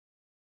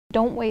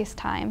Don't waste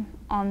time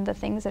on the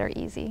things that are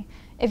easy.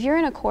 If you're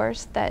in a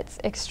course that's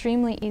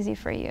extremely easy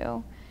for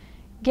you,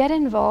 get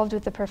involved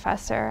with the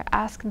professor.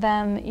 Ask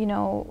them,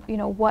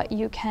 what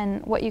you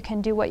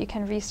can do, what you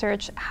can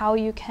research, how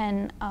you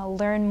can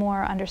learn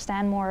more,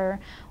 understand more,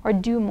 or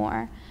do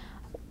more.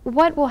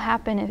 What will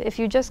happen if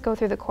you just go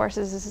through the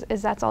courses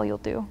is that's all you'll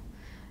do,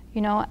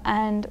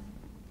 and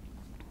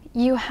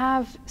you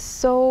have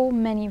so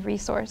many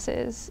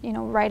resources,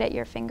 right at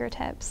your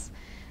fingertips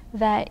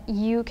that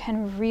you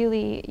can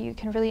really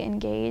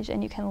engage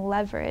and you can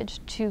leverage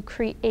to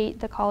create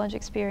the college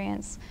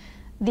experience,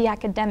 the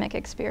academic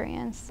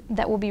experience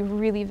that will be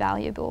really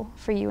valuable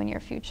for you in your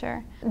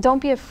future.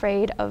 Don't be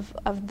afraid of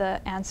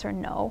the answer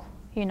no,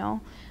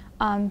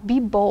 be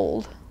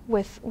bold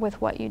with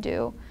what you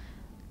do.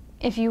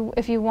 If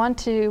you want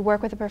to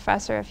work with a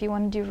professor, if you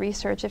want to do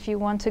research, if you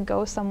want to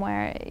go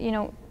somewhere,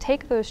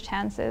 take those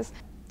chances.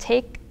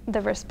 Take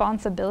the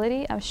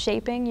responsibility of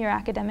shaping your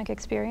academic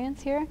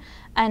experience here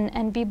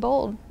and be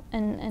bold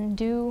and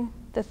do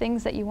the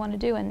things that you want to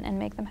do and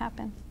make them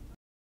happen.